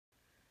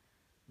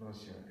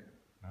Namaskar.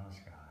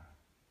 Namaskar.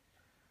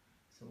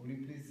 So will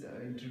you please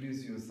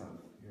introduce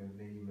yourself, your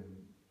name and...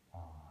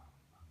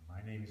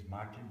 My name is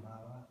Martin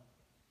Baba.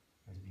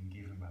 Has been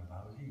given by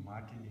Babaji.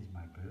 Martin is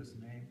my birth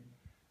name,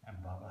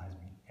 and Baba has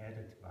been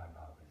added by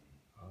Babaji.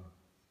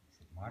 He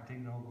said,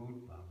 Martin no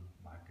good,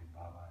 Martin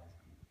Baba is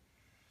good.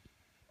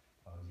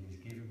 Babaji has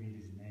given me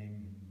this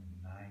name in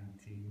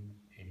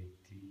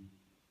 1982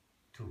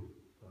 already.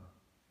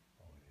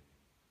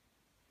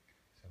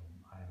 So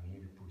I'm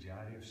here the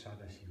Pujari of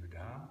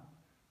Sadashiva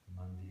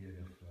Mandir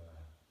of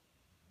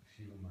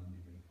Shiva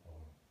Mandir of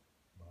Holland.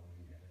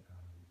 Babaji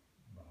HAIDAKHAND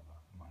Baba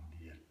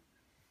Mandir.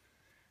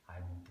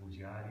 I'm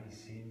Pujari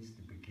since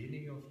the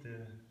beginning of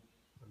the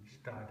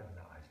start of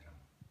the ashram.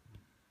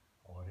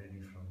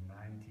 Already from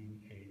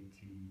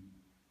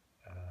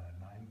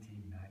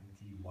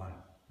 1991.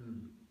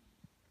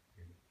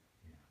 Yeah.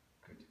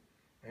 Good.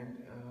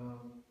 And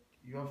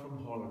you are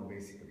from Holland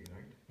basically,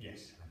 right?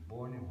 Yes, I'm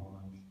born in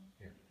Holland.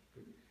 Yeah,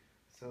 good.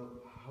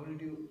 So how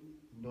did you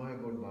know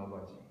about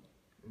Babaji,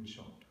 in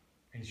short?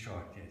 In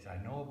short, yes, I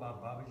know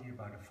about Babaji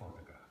about a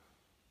photograph.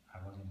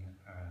 I was in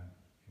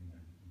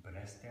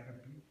breast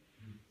therapy,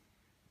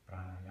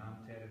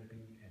 pranayama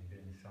therapy, and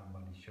then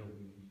somebody showed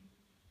me,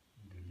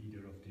 the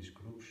leader of this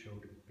group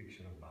showed a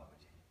picture of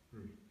Babaji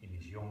in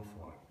his young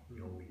form,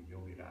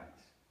 yogi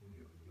rights,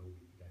 yogi,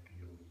 like a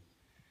yogi.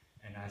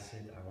 And I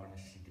said, I want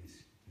to see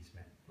this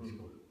man, this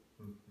guru.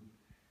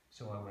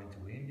 So I went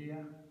to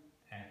India,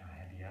 and I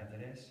had the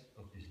address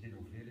of this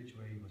little village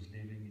where he was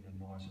living in the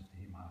north of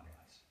the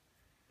Himalayas.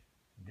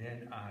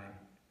 Then I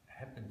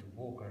happened to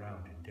walk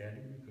around in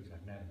Delhi, because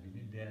I've never been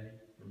in Delhi,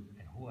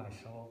 and who I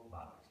saw?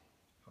 Babaji.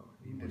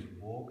 He was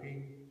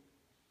walking,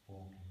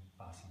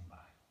 passing by.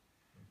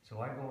 So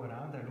I go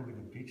around, I look at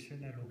the picture,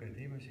 and I look at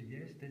him, and say,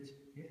 yes, that's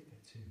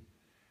him.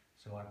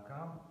 So I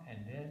come,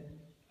 and then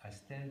I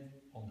stand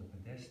on the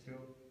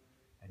pedestal,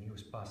 and he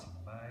was passing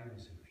by, there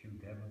was a few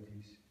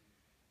devotees,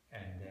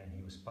 and then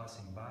he was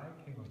passing by,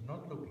 he was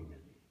not looking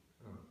at me.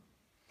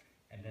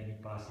 And then he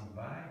passing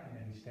by, and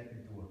then he stepped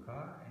into a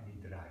car, and he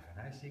drive. And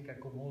I think I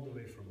come all the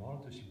way from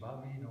Holland to see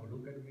Babaji,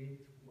 look at me,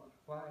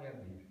 why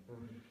am I here?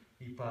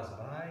 He passed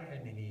by,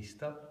 and then he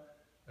stopped,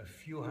 a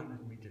few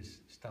hundred meters,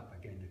 stop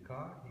again the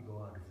car, he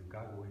go out of the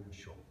car, go in the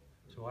shop.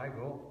 So I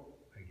go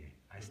again.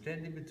 I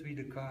stand in between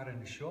the car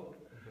and the shop,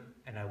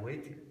 and I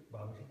wait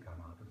Babaji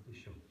come out of the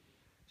shop.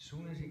 As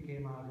soon as he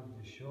came out of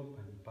the shop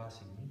and he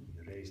passing me,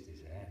 he raised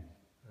his hand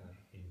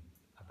in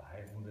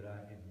Abhaya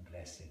Mudra, in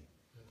blessing.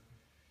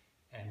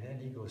 And then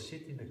he goes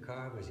sit in the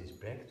car with his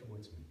back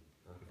towards me.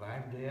 If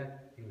I'm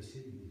there, he was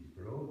sitting with his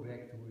broad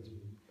back towards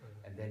me,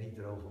 and then he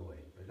drove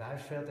away. But I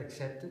felt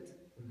accepted,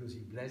 because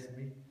he blessed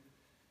me.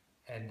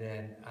 And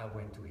then I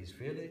went to his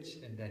village,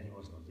 and then he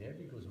was not there,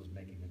 because he was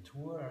making a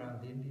tour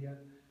around India.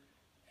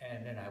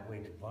 And then I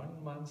waited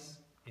 1 month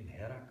in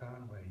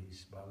HAIDAKHAND, where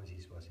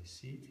Babaji was his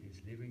seat,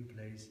 his living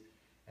place.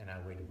 And I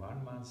waited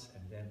 1 month,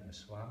 and then a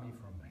Swami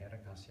from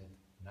HAIDAKHAND said,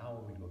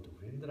 now we go to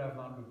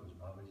Vrindavan, because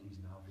Babaji is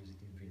now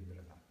visiting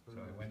Vrindavan. So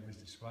I went with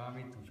the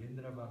Swami to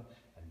Vrindavan,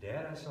 and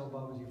there I saw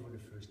Babaji for the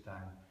first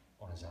time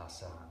on his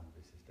asana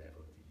with his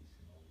devotees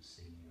and all the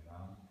singing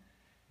around.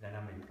 Then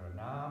I made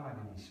pranam, and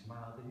then he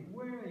smiled, and he,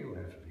 where you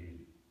have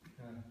been?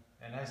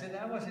 And I said,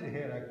 I was in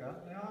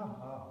HAIDAKHAND. He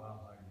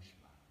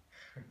smiled.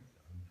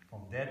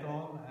 From that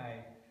on,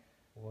 I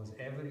was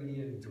every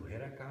year into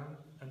HAIDAKHAND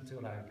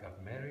until I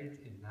got married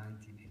in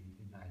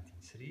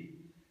 1993,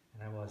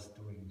 and I was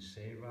doing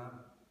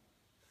seva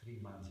 3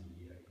 months a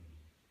year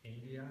in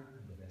India,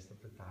 and the rest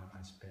of the time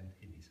I spent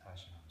in his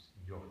ashrams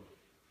in Europe.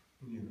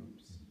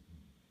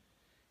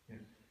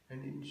 Yeah.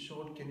 And in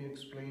short, can you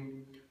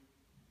explain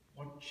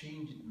what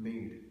change it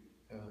made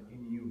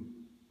in you,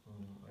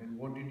 and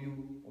what did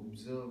you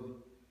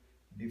observe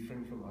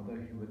different from other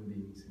human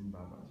beings in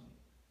Babaji?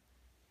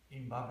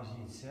 In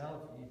Babaji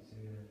itself, it's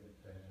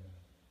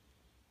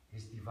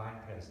his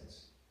divine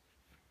presence.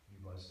 He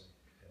was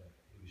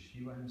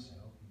Shiva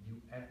himself. He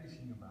knew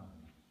everything about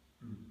me.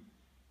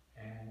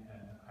 And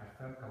I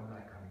felt kind of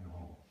like coming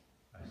home.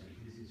 I said,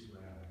 this is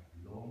where I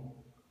belong,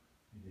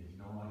 and there's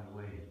no other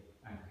way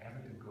I've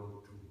ever to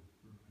go to,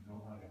 no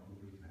other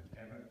guru I've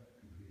ever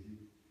to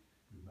visit,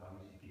 with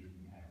Babaji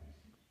giving me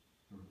everything.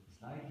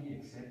 It's like he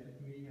accepted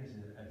me as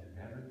a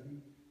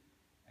devotee,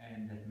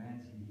 and that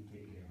meant he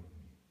take care of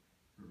me.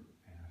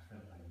 And I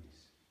felt like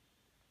this.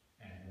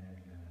 And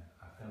then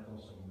I felt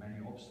also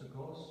many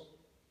obstacles,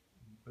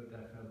 but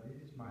I felt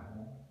this is my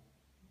home.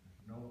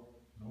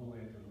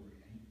 Nowhere to look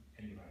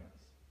anywhere else.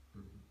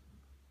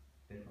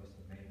 That was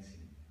the main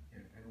thing.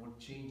 Yeah. And what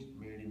change it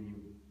made in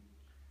you?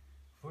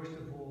 First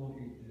of all,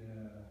 he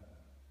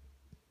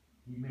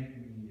made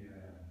me.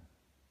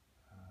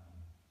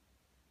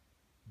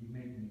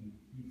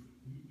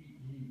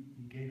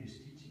 He gave his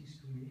teachings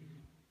to me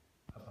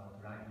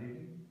about right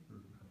living,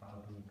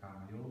 about doing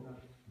karma yoga,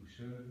 through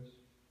service,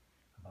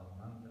 about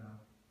mantra,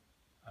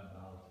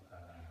 about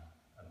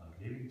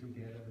living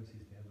together with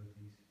his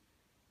devotees.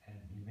 And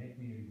he made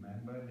me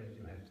remember that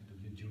you have to do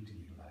your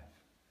duty in life.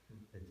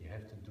 That you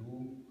have to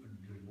do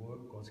the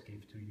work God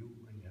gave to you,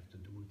 and you have to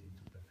do it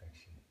into perfection.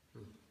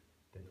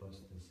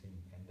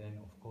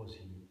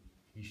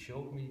 he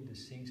showed me the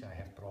things I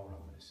have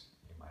problems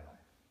with in my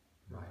life.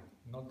 Right?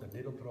 Not the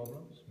little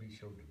problems, he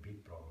showed the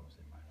big problems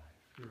in my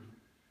life.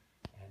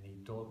 And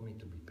he taught me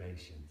to be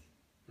patient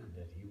and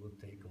that he will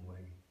take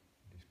away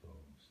these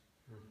problems.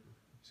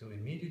 So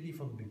immediately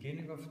from the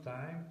beginning of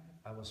time,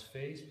 I was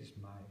faced with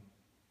my,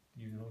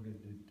 you know, the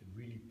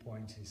really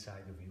points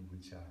inside of you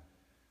which are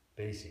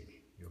basic,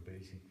 your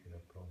basic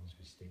problems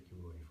which take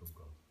you away from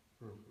God.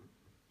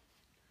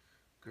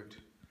 Good.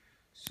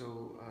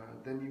 So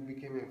then you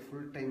became a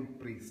full-time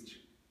priest,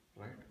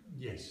 right?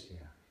 Yes,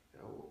 yeah.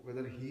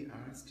 Whether he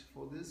asked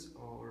for this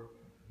or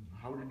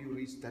how did you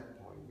reach that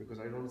point? Because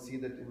I don't see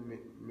that in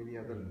many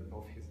other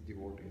of his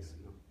devotees.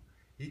 You know?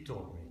 He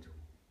taught me to.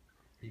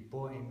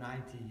 In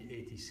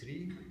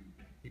 1983,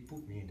 he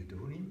put me in the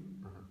Dhuni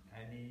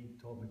and he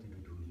taught me to do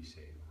Dhuni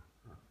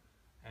Seva.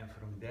 And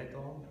from that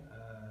on,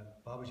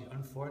 Babaji,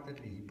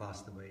 unfortunately, he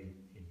passed away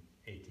in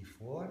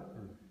 84,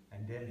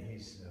 and then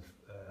his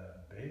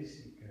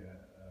basic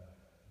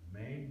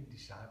main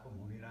disciple,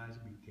 Muniraj,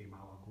 became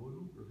our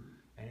guru,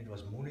 and it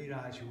was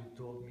Muniraj who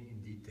taught me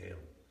in detail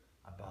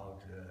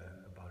about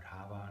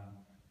Havan,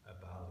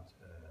 about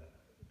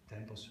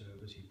temple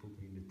service. He put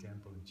me in the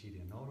temple in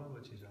Chirinola,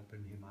 which is up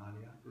in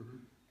Himalaya,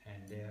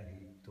 and there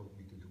he taught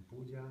me to do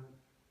puja,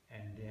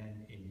 and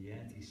then in the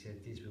end he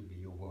said, this will be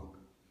your work,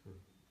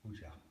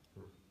 puja.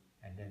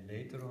 And then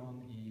later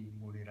on,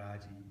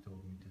 Muniraji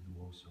told me to do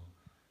also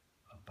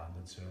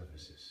pandit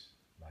services,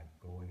 like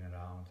going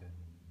around and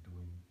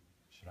doing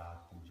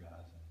Shraddha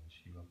pujas and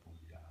Shiva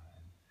puja,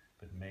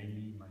 but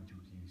mainly my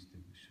duty is to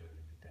serve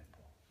in the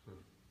temple.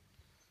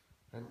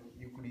 And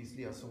you could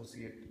easily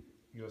associate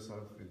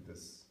yourself with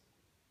this?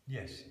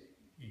 Yes,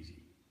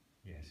 easy.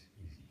 Yes,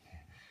 easy.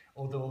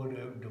 Although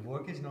the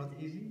work is not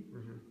easy,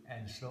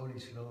 and slowly,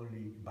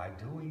 by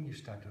doing, you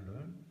start to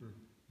learn,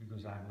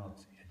 because I'm not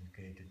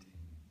educated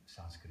in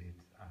Sanskrit,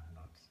 I'm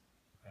not,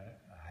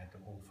 I had to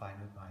all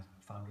found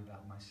it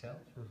out myself.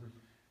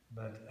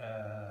 But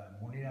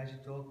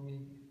Muniraji taught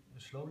me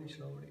slowly,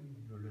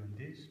 you learn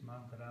this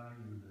mantra,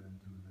 you learn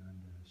to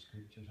learn the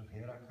scriptures of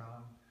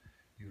HAIDAKHAND,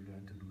 you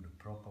learn to do the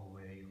proper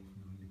way of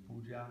doing the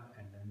puja,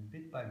 and then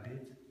bit by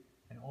bit,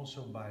 and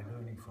also by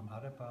learning from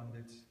other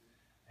pandits,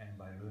 and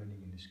by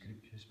learning in the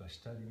scriptures, by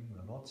studying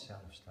a lot,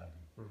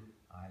 self-study.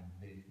 I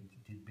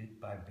did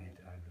bit by bit,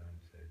 I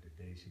learned the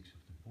basics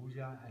of the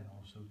puja and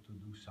also to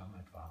do some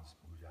advanced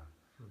puja.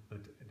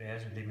 But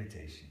there's a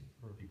limitation,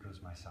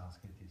 because my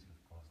Sanskrit is of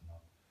course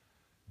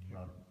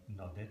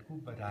not that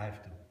good, but I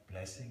have the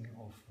blessing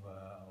of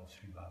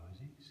Sri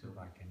Babaji, so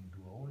I can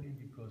do only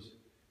because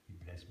he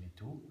blessed me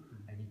to,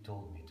 and he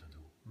told me to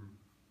do.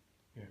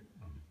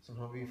 So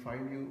now we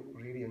find you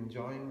really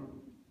enjoying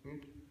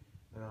it,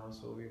 and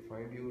also we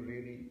find you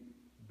really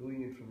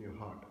doing it from your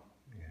heart.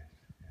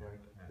 Right?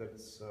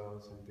 That's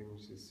something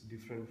which is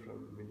different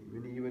from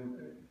many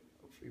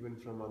even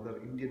from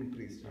other Indian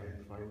priests.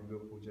 I find your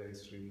puja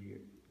is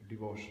really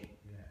devotion.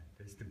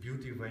 That's the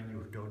beauty when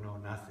you don't know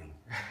nothing,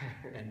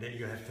 and then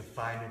you have to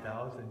find it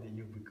out, and then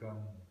you become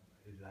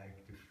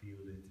like to feel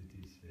that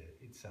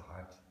it's a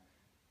heart.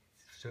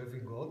 It's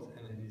serving God,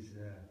 and it is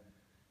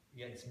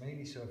it's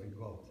mainly serving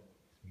God.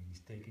 It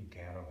means taking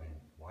care of him,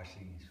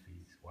 washing his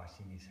feet,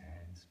 washing his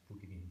hands,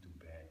 putting him to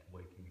bed,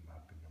 waking him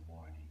up in the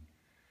morning,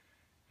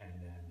 and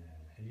then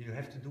and you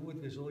have to do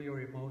it with all your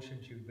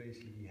emotions you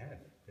basically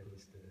have. That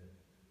is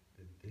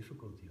the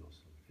difficulty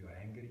also. If you're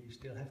angry, you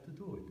still have to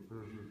do it.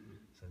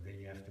 So then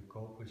you have to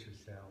cope with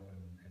yourself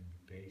and be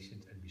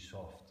patient and be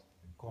soft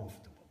and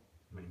comfortable,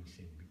 main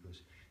thing.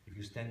 Because if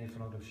you stand in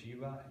front of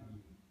Shiva,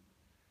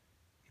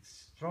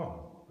 it's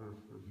strong.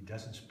 He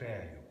doesn't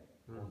spare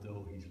you.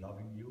 Although he's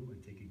loving you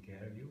and taking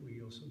care of you,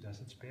 he also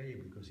doesn't spare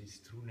you, because his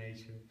true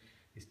nature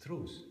is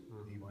truth.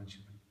 He wants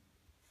you to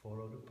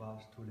follow the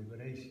path to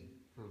liberation.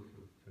 So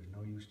there's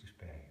no use to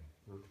spare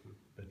you.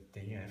 But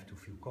then you have to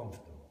feel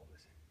comfortable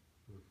with him.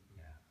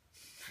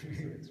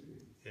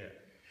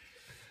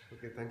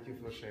 Okay, thank you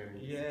for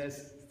sharing.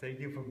 Yes, thank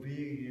you for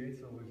being here.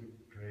 It's always a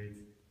great